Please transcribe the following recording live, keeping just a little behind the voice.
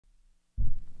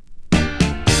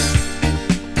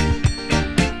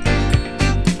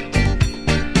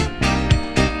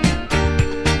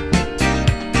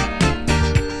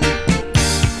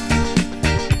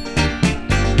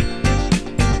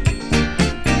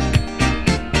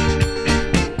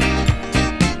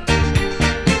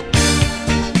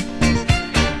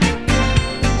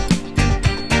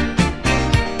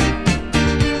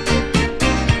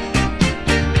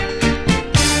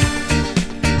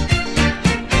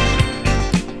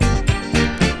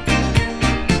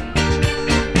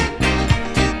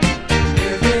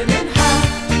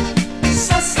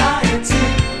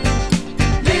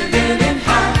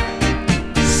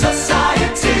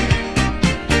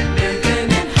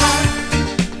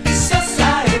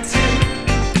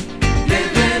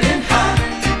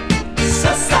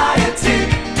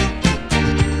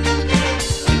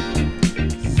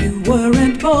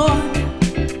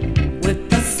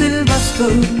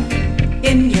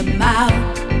them out.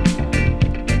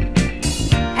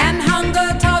 And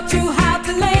hunger taught you how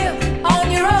to live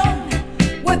on your own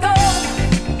with all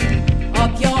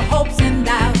of your hopes and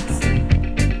doubts.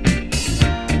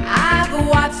 I've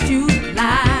watched you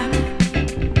climb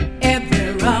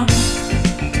every rung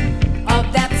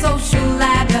of that social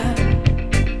ladder.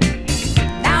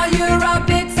 Now you're a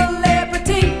big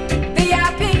celebrity,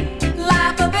 VIP,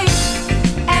 life of it,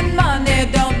 and money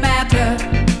don't matter.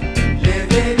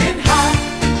 Living in high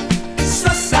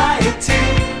society,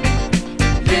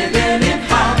 living in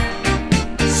high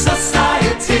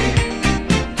society,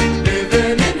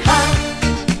 living in high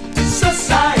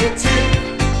society,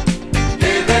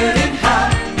 living in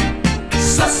high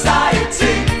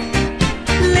society,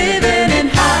 living in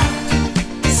high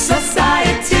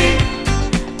society,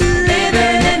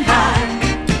 living in high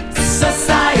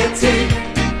society,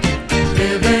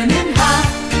 living in high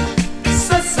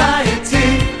society,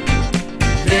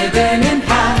 living in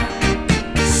high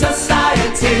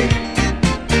society.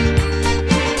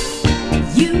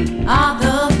 You are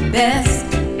the best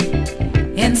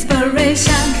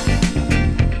inspiration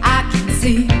I can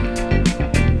see,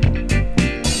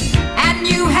 and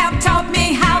you have taught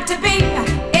me how to be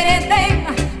anything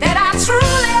that I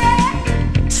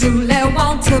truly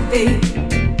want to be.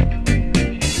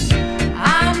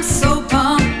 I'm so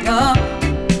pumped up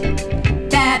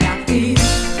that I feel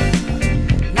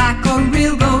like a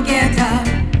real go-getter.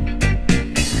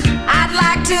 I'd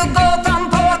like to go from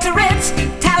poor to rich,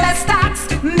 tally stocks,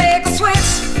 make a switch,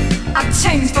 a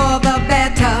change for the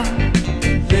better.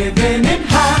 Living in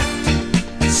high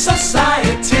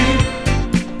society,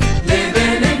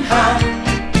 living in high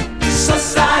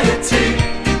society,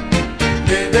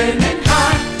 living in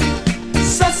high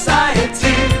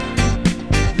society,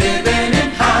 living in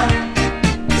high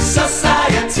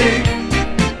society,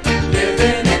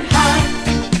 living in high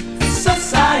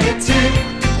society,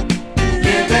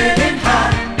 living in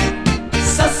high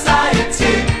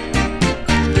society,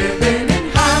 living in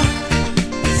high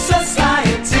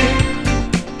society,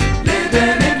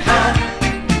 living in high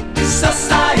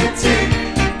society,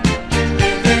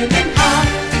 living in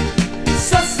high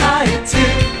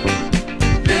society,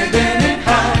 living in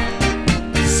high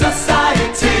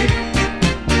society,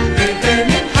 living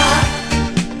in high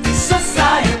society,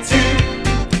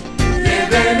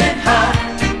 living in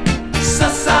high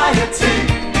society,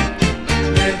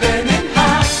 living in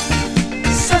high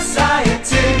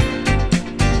society,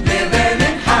 living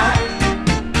in high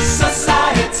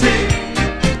society,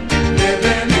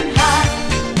 living in high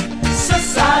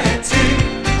society,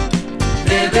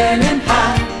 living in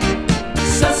high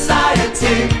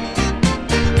society.